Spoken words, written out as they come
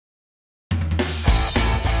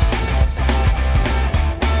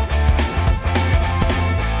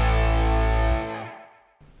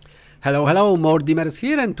Hello, Mordimers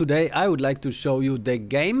here, and today I would like to show you the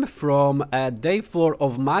game from day 4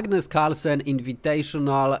 of Magnus Carlsen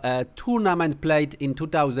Invitational tournament played in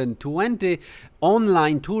 2020,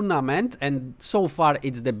 online tournament, and so far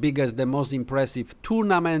it's the biggest, the most impressive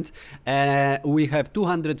tournament. We have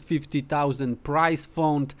 250,000 prize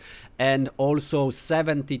fund and also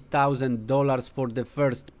 $70,000 for the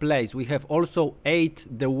first place. We have also 8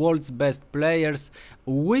 the world's best players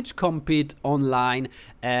which compete online,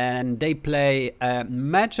 and they play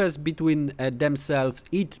matches between themselves.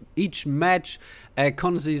 Each match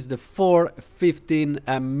consists of 4 15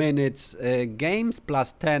 minutes games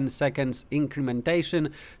plus 10 seconds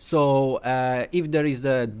incrementation. So if there is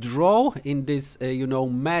a draw in this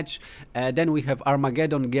match, then we have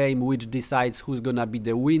Armageddon game which decides who's gonna be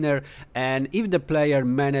the winner, and if the player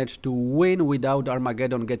managed to win without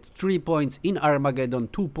Armageddon get 3 points, in Armageddon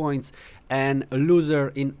 2 points, and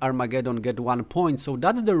loser in Armageddon get 1 point. So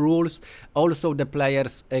that's the rules. Also the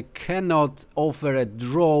players cannot offer a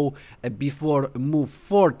draw before move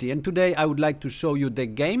 40, and today I would like to show you the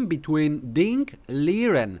game between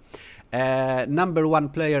Liren, number 1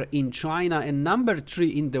 player in China and number 3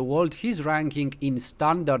 in the world. His ranking in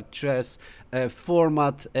standard chess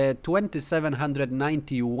format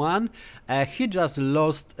 2791. He just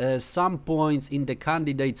lost some points in the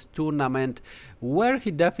candidates tournament where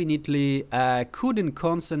he definitely couldn't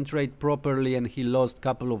concentrate properly and he lost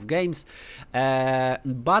couple of games,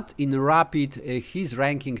 but in rapid he's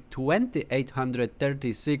ranking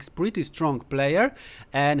 2836, pretty strong player,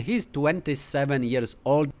 and he's 27 years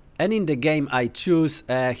old. And in the game I choose,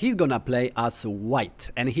 he's gonna play as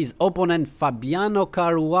white, and his opponent Fabiano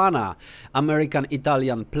Caruana,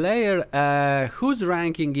 American-Italian player, whose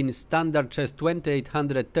ranking in standard chess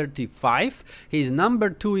 2835. He's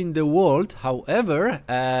number 2 in the world. However,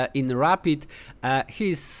 in rapid,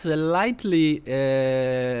 he's slightly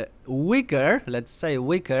weaker, let's say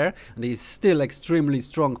weaker, and he's still extremely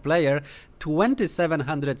strong player.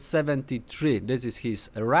 2773, this is his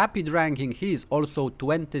rapid ranking. He is also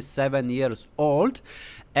 27 years old,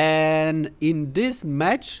 and in this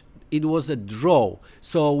match it was a draw.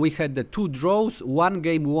 So we had the 2 draws, 1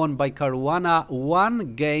 game won by Caruana,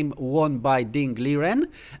 1 game won by Liren,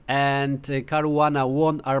 and Caruana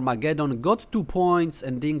won Armageddon, got 2 points,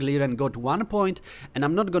 and Liren got 1 point. And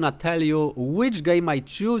I'm not gonna tell you which game I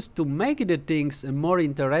choose to make the things more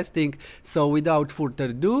interesting. So without further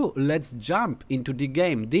ado, let's jump into the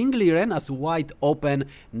game. Liren as white open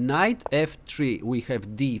knight f3. We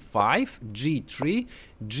have d5, g3,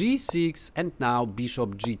 g6, and now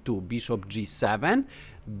bishop g2, bishop g7,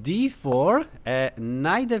 d4,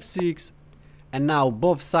 knight f6, and now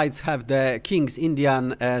both sides have the King's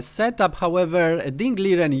Indian setup. However,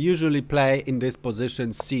 Liren usually play in this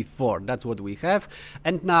position c4. That's what we have.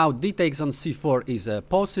 And now d takes on c4 is a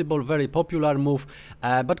possible, very popular move,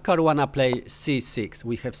 but Caruana play c6.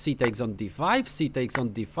 We have c takes on d5, c takes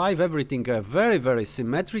on d5, everything very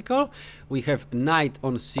symmetrical. We have knight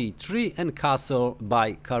on c3 and castle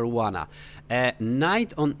by Caruana.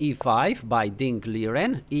 Knight on e5 by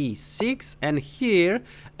Liren, e6, and here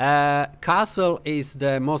castle is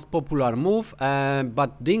the most popular move,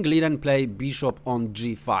 but Liren play bishop on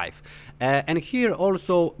g5. And here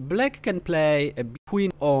also black can play a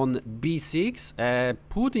queen on b6,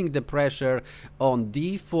 putting the pressure on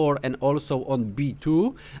d4 and also on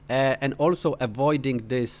b2, and also avoiding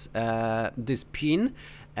this this pin.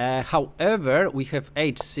 However, we have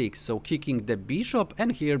h6, so kicking the bishop,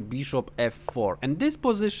 and here bishop f4, and this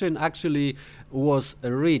position actually was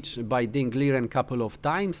reached by Liren couple of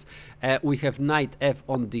times. We have knight f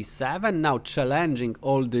on d7, now challenging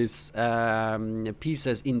all these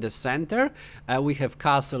pieces in the center. We have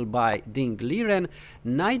castle by Liren,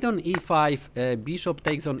 knight on e5, bishop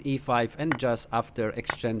takes on e5, and just after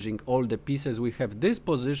exchanging all the pieces we have this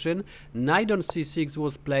position. Knight on c6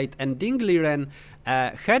 was played, and Liren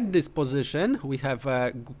had this position. We have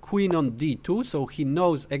queen on d2, so he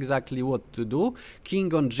knows exactly what to do.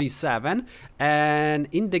 King on g7, and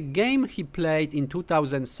in the game he played in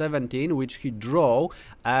 2017, which he drew,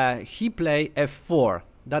 he played f4.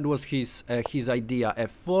 That was his idea,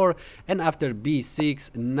 f4, and after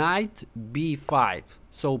b6, knight b5.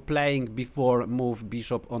 So playing before move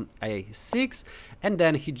bishop on a6, and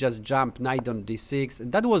then he just jumped knight on d6.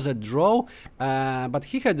 That was a draw, but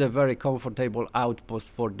he had a very comfortable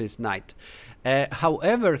outpost for this knight.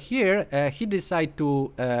 However, here he decided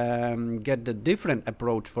to get the different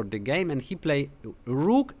approach for the game, and he played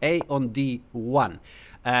rook a on d1.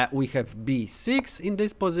 We have b6 in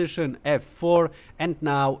this position, f4, and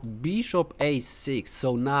now bishop a6.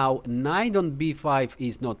 So now knight on b5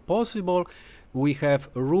 is not possible. We have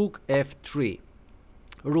rook f3.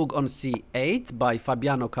 rook on c8 by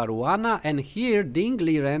Fabiano Caruana, and here Ding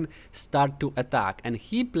Liren start to attack, and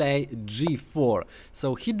he play g4.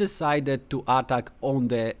 So he decided to attack on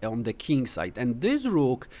the king side, and this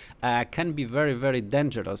rook can be very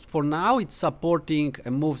dangerous. For now it's supporting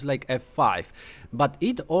moves like f5, but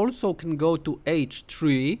it also can go to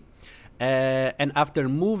h3. And after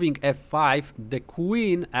moving f5, the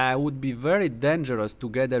queen would be very dangerous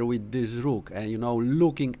together with this rook, you know,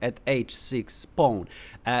 looking at h6 pawn.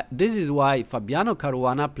 This is why Fabiano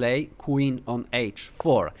Caruana play queen on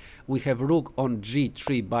h4. We have rook on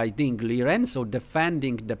g3 by Ding Liren, so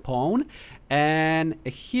defending the pawn. And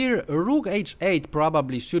here rook h8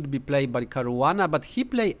 probably should be played by Caruana, but he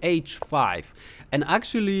play h5. And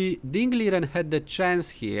actually Ding Liren had the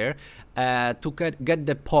chance here to get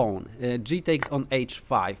the pawn. G takes on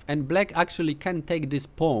h5, and black actually can take this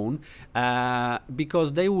pawn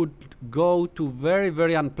because they would go to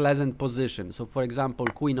very unpleasant position. So for example,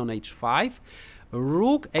 queen on h5,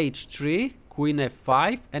 rook h3, queen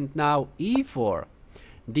f5, and now e4.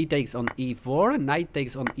 D takes on e4, knight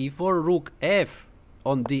takes on e4, rook f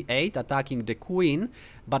on d8, attacking the queen,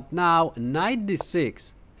 but now knight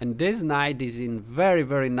d6, and this knight is in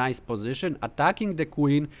very nice position, attacking the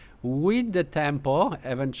queen with the tempo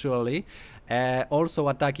eventually, also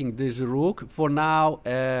attacking this rook. For now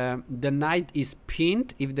the knight is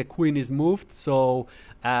pinned if the queen is moved, so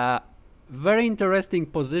very interesting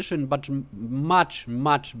position, but much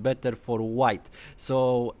better for white.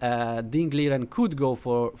 So Ding Liren could go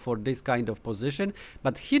for this kind of position,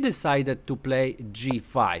 but he decided to play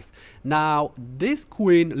g5. Now this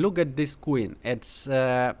queen, look at this queen, it's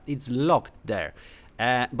locked there,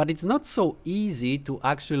 but it's not so easy to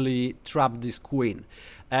actually trap this queen.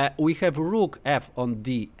 We have rook f on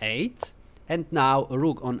d8, and now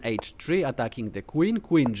rook on h3 attacking the queen,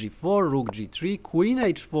 queen g4, rook g3, queen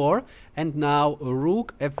h4, and now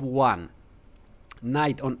rook f1.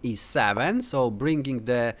 Knight on e7, so bringing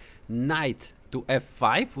the knight to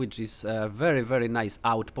f5, which is a very nice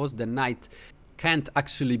outpost. The knight can't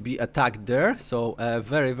actually be attacked there, so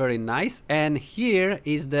very nice. And here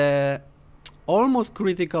is the almost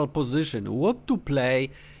critical position, what to play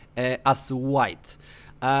as white.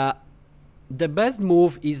 The best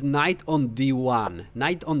move is knight on d1.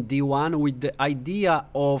 Knight on d1 with the idea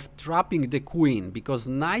of trapping the queen, because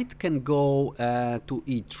knight can go to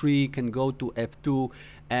e3, can go to f2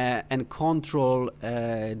 and control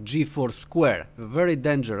g4 square. Very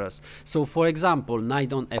dangerous. So for example,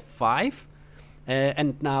 knight on f5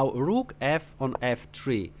 and now rook f on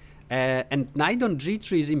f3. And knight on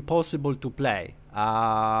g3 is impossible to play.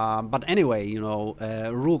 But anyway, you know,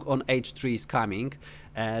 rook on h3 is coming.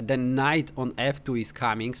 Then knight on f2 is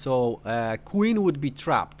coming, so queen would be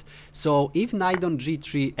trapped. So if knight on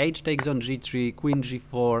g3, h takes on g3, queen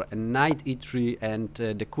g4, and knight e3, and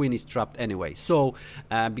the queen is trapped anyway. So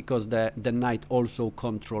because the knight also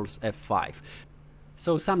controls f5.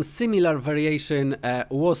 So some similar variation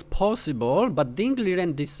was possible, but Ding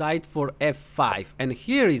Liren decided for f5, and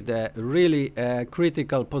here is the really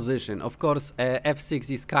critical position. Of course,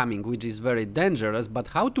 f6 is coming, which is very dangerous, but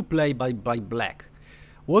how to play by black?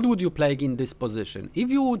 What would you play in this position? If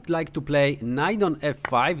you would like to play knight on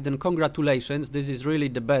f5, then congratulations, this is really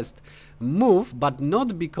the best move, but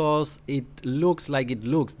not because it looks like it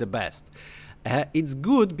looks the best. It's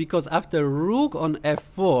good because after rook on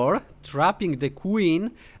f4, trapping the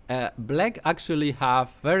queen, black actually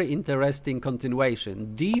have very interesting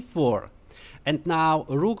continuation, d4. And now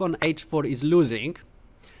rook on h4 is losing,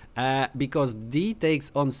 because d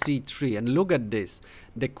takes on c3. And look at this,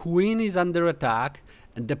 the queen is under attack,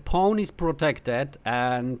 the pawn is protected,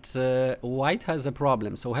 and white has a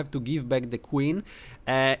problem, so have to give back the queen.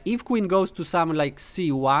 If queen goes to some like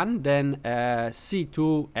c1, then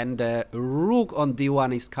c2, and the rook on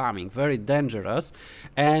d1 is coming, very dangerous.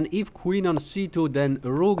 And if queen on c2, then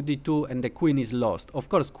rook d2, and the queen is lost. Of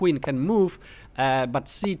course, queen can move, but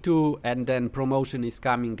c2, and then promotion is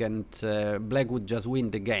coming, and black would just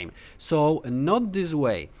win the game. So not this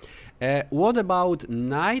way. What about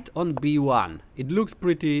knight on b1? It looks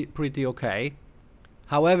pretty okay.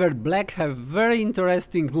 However, black have very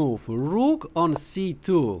interesting move, rook on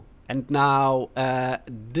c2. And now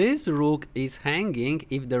this rook is hanging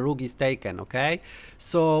if the rook is taken, okay?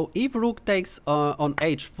 So if rook takes on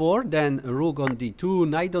h4, then rook on d2,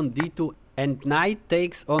 knight on d2, and knight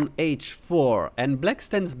takes on h4, and black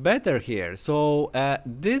stands better here. So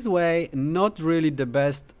this way, not really the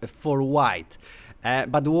best for white.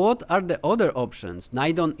 But what are the other options?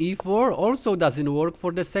 Knight on e4 also doesn't work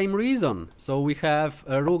for the same reason. So we have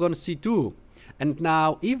rook on c2. And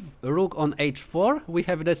now if rook on h4, we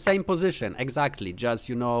have the same position, exactly, just,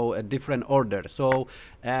 you know, a different order. So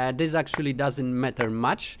this actually doesn't matter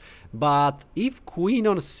much. But if queen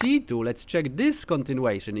on c2, let's check this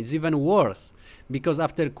continuation, it's even worse. Because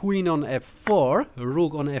after queen on f4,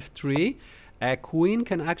 rook on f3, queen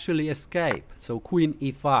can actually escape. So queen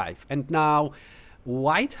e5. And now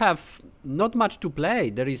white have not much to play.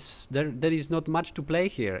 There is not much to play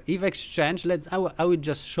here. If exchange, I will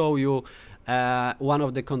just show you one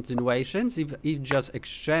of the continuations. If just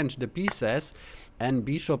exchange the pieces and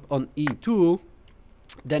bishop on e2,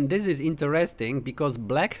 then this is interesting because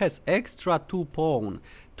black has extra two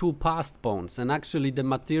passed pawns, and actually the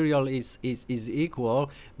material is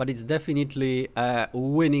equal, but it's definitely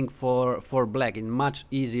winning for black in much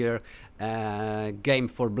easier game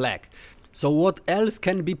for black. So what else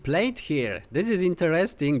can be played here? This is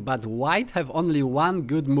interesting, but white have only one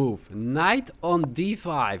good move. Knight on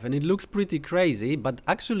d5, and it looks pretty crazy, but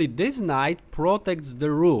actually this knight protects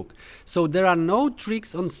the rook. So there are no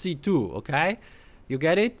tricks on c2, okay? You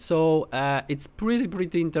get it? So it's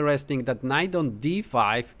pretty interesting that knight on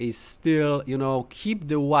d5 is still, you know, keep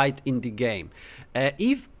the white in the game.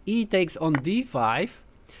 If e takes on d5,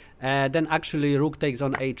 then actually rook takes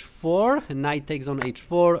on h4, knight takes on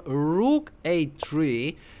h4, rook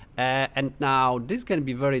a3, and now this can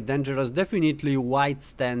be very dangerous. Definitely white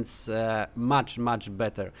stands much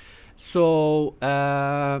better. So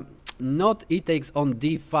not e takes on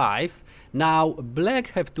d5. Now black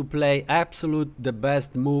have to play absolute the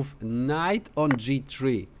best move, knight on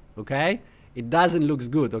g3, okay? It doesn't look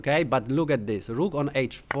good, okay? But look at this, rook on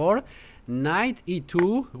h4, knight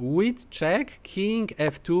e2 with check, king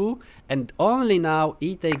f2, and only now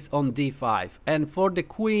e takes on d5. And for the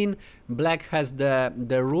queen, black has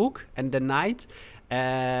the rook and the knight.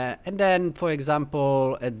 And then, for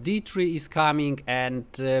example, d3 is coming, and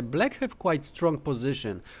black have quite strong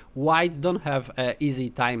position. White don't have easy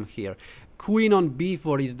time here. Queen on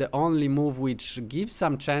b4 is the only move which gives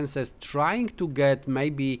some chances, trying to get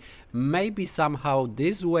maybe somehow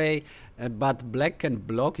this way, but black can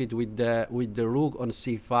block it with the rook on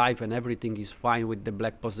c5, and everything is fine with the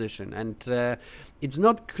black position. And it's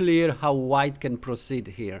not clear how white can proceed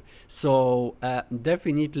here. So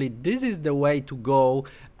definitely this is the way to go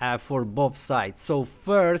for both sides. So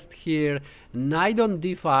first here, knight on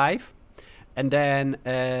d5. And then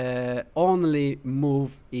only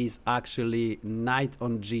move is actually knight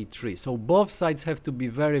on g3. So both sides have to be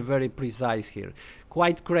very precise here.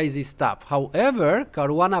 Quite crazy stuff. However,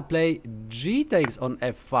 Caruana play g takes on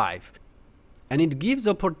f5. And it gives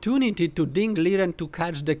opportunity to Ding Liren to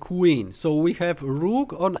catch the queen. So we have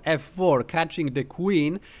rook on f4 catching the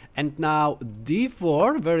queen. And now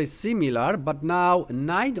d4, very similar, but now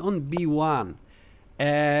knight on b1.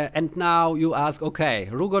 And now you ask, okay,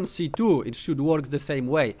 rook on c2, it should work the same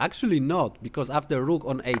way. Actually not, because after rook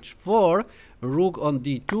on h4, rook on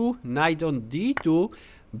d2, knight on d2,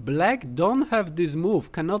 black don't have this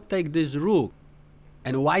move, cannot take this rook.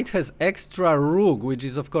 And white has extra rook, which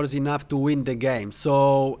is of course enough to win the game.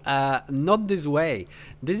 So not this way.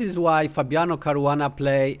 This is why Fabiano Caruana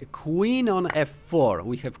play queen on f4.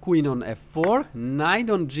 We have queen on f4, knight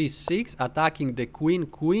on g6, attacking the queen,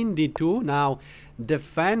 queen d2. Now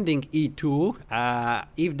defending e2.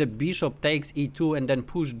 If the bishop takes e2 and then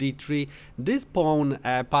push d3, this pawn,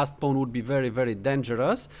 passed pawn, would be very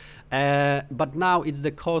dangerous. But now it's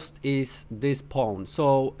the cost is this pawn.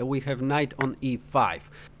 So we have knight on e5.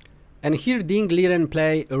 And here Ding Liren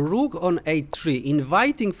play rook on a3,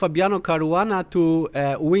 inviting Fabiano Caruana to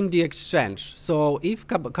win the exchange. So if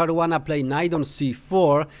Caruana play knight on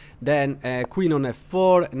c4, then queen on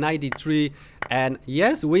f4, knight e3, and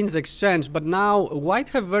yes, wins exchange. But now white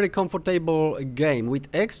have very comfortable game with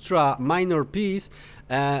extra minor piece,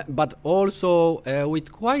 but also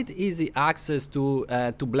with quite easy access to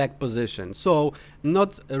black position. So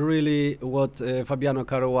not really what Fabiano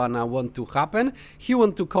Caruana want to happen. He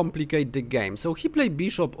want to complicate the game. So he played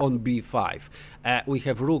bishop on b5. We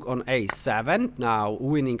have rook on a7, now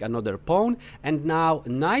winning another pawn, and now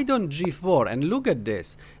knight on g4. And look at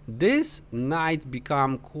this. This knight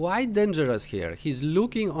become quite dangerous here. He's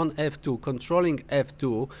looking on f2, controlling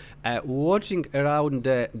f2, watching around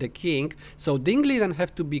the king. So Ding Liren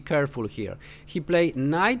have to be careful here. He play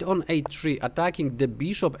knight on a3, attacking the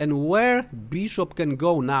bishop, and where bishop can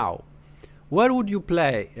go now? Where would you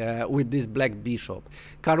play with this black bishop?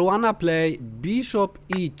 Caruana play bishop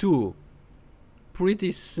e2.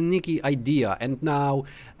 pretty sneaky idea. And now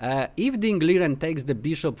if the Liren takes the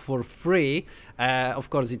bishop for free, of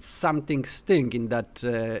course it's something sting in that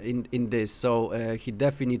in this, so he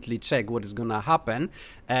definitely check what is gonna happen.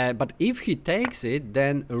 But if he takes it,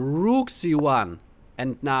 then rook c1.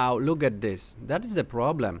 And now look at this, that is the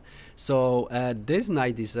problem. So this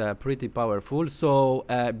knight is pretty powerful, so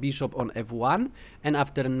bishop on f1, and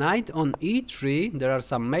after knight on e3 there are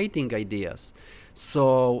some mating ideas.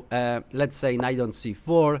 So let's say knight on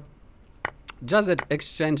c4, just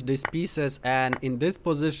exchange these pieces, and in this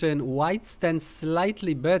position white stands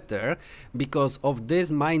slightly better because of this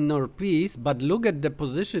minor piece. But look at the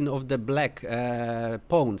position of the black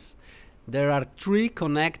pawns. There are 3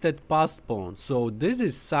 connected passed pawns, so this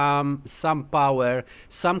is some power,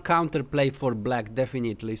 some counterplay for black,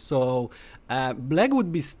 definitely. So black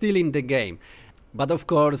would be still in the game. But of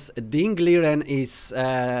course, the Liren is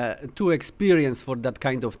too experienced for that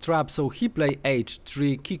kind of trap, so he play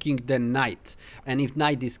h3, kicking the knight. And if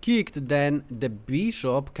knight is kicked, then the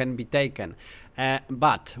bishop can be taken.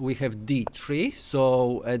 But we have d3,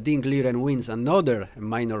 so the Liren wins another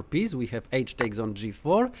minor piece. We have h takes on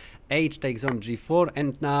g4, h takes on g4,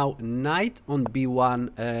 and now knight on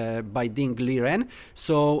b1 by the Liren.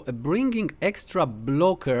 So bringing extra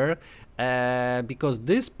blocker, because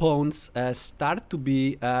these pawns start to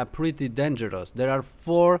be pretty dangerous. There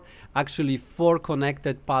are actually four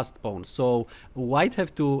connected passed pawns, so white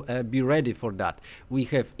have to be ready for that. We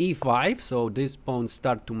have e5, so these pawns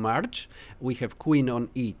start to merge. We have queen on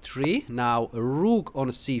e3, now rook on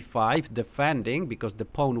c5, defending because the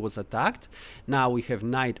pawn was attacked. Now we have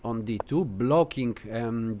knight on d2, blocking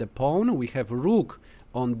the pawn. We have rook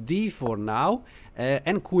on d4 now,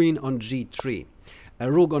 and queen on g3.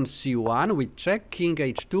 Rook on c1, we check, king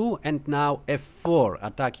h2, and now f4,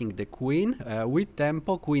 attacking the queen with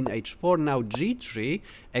tempo, queen h4, now g3,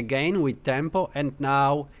 again with tempo, and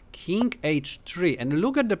now king h3. And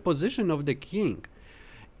look at the position of the king.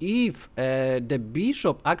 If the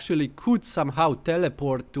bishop actually could somehow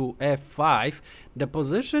teleport to f5, the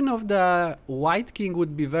position of the white king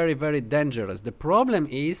would be very, very dangerous. The problem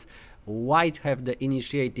is white have the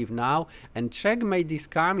initiative now, and checkmate is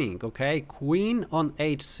coming. Okay, queen on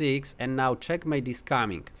h6, and now checkmate is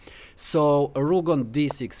coming. So rook on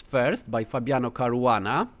d6 first by Fabiano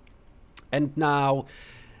Caruana, and now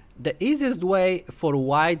the easiest way for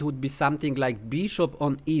white would be something like bishop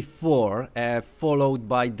on e4, followed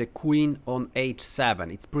by the queen on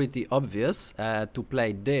h7. It's pretty obvious to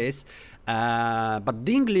play this, but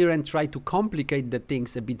Liren tried to complicate the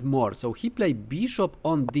things a bit more. So he played bishop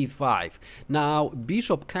on d5. Now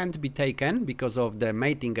bishop can't be taken because of the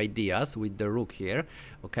mating ideas with the rook here.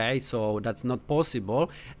 Okay, so that's not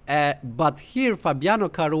possible. But here Fabiano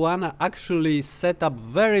Caruana actually set up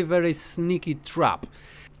very, very sneaky trap.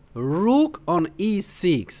 Rook on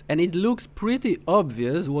e6, and it looks pretty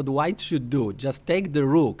obvious what white should do. Just take the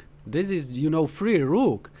rook. This is, you know, free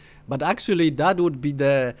rook. But actually that would be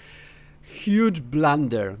the huge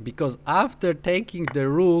blunder, because after taking the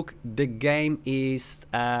rook, the game is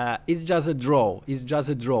it's just a draw. It's just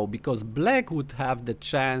a draw, because black would have the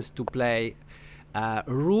chance to play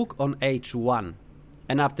rook on h1,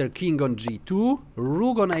 and after king on g2,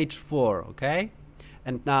 rook on h4. Okay,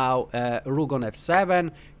 and now rook on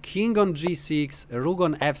f7, king on g6, rook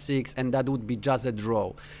on f6, and that would be just a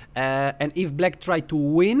draw. And if black tried to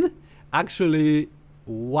win, actually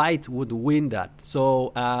white would win that.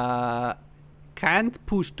 So can't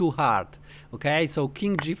push too hard. Okay, so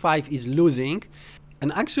king g5 is losing.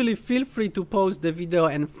 And actually feel free to pause the video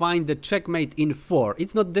and find the checkmate in 4.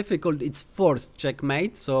 It's not difficult, it's forced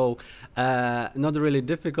checkmate, so not really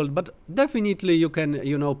difficult, but definitely you can,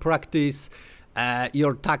 you know, practice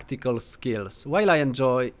your tactical skills while I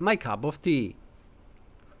enjoy my cup of tea.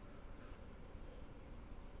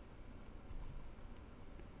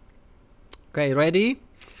 Okay, ready?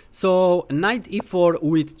 So knight e4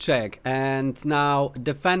 with check, and now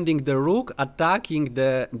defending the rook, attacking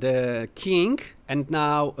the king, and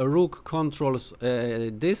now a rook controls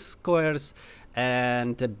these squares,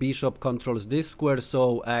 and the bishop controls this square,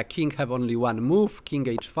 so king have only one move, king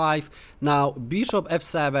h5. Now bishop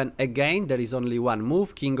f7, again there is only one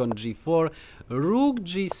move, king on g4, rook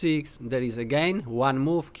g6, there is again one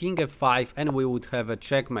move, king f5, and we would have a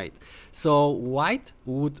checkmate. So white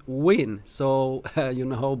would win. So you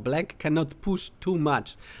know, black cannot push too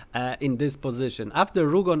much in this position. After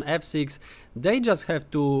rook on f6, they just have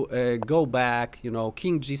to go back, you know,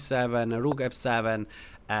 king g7, rook f7,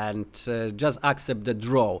 and just accept the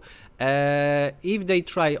draw. If they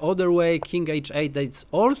try other way, king h8, it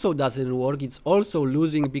also doesn't work. It's also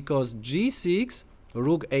losing, because g6,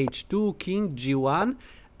 rook h2, king g1,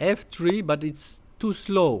 f3, but it's too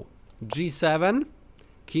slow. g7,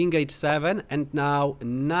 king h7, and now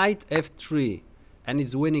knight f3, and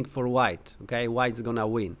it's winning for white. Okay, white's gonna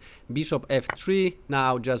win. Bishop f3,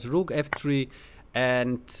 now just rook f3,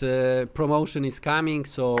 and promotion is coming,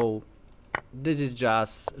 so this is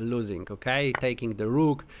just losing. Okay, taking the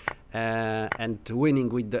rook and winning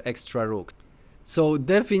with the extra rook. So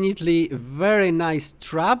definitely very nice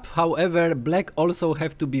trap. However, black also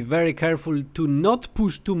have to be very careful to not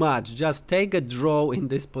push too much. Just take a draw in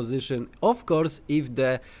this position, of course, if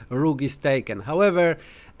the rook is taken. However,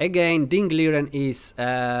 again, Ding Liren is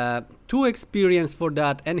too experienced for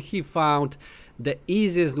that, and he found the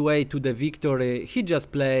easiest way to the victory. He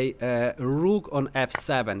just play rook on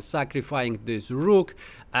f7, sacrificing this rook,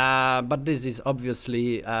 but this is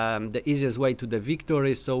obviously the easiest way to the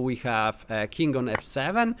victory. So we have king on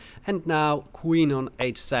f7, and now queen on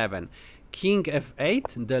h7, king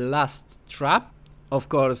f8, the last trap. Of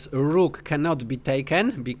course, rook cannot be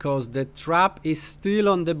taken because the trap is still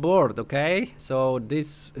on the board. Okay, so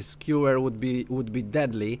this skewer would be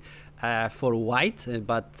deadly for white,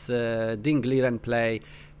 but Ding Liren play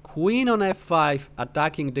queen on f5,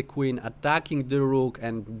 attacking the queen, attacking the rook,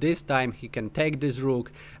 and this time he can take this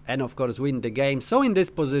rook and of course win the game. So in this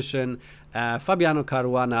position, Fabiano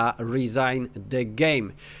Caruana resigned the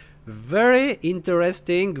game. Very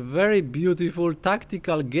interesting, very beautiful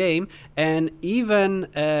tactical game, and even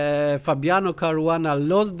Fabiano Caruana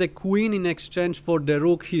lost the queen in exchange for the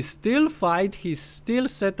rook. He still fight, he still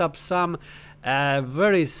set up some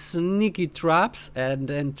very sneaky traps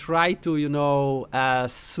and try to, you know,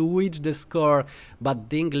 switch the score, but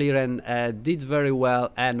Ding Liren did very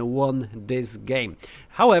well and won this game.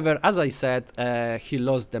 However, as I said, he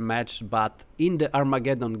lost the match, but in the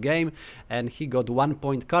Armageddon game, and he got 1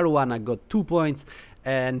 point, Caruana got 2 points.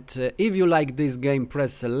 And if you like this game,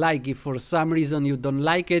 press a like. If for some reason you don't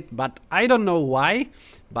like it, but I don't know why,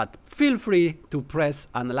 but feel free to press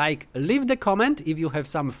unlike. Leave the comment if you have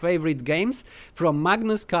some favorite games from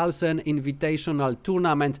Magnus Carlsen Invitational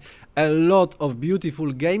Tournament. A lot of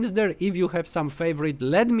beautiful games there. If you have some favorite,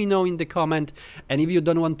 let me know in the comment. And if you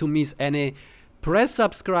don't want to miss any, press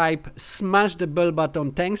subscribe, smash the bell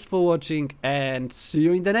button. Thanks for watching, and see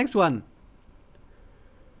you in the next one.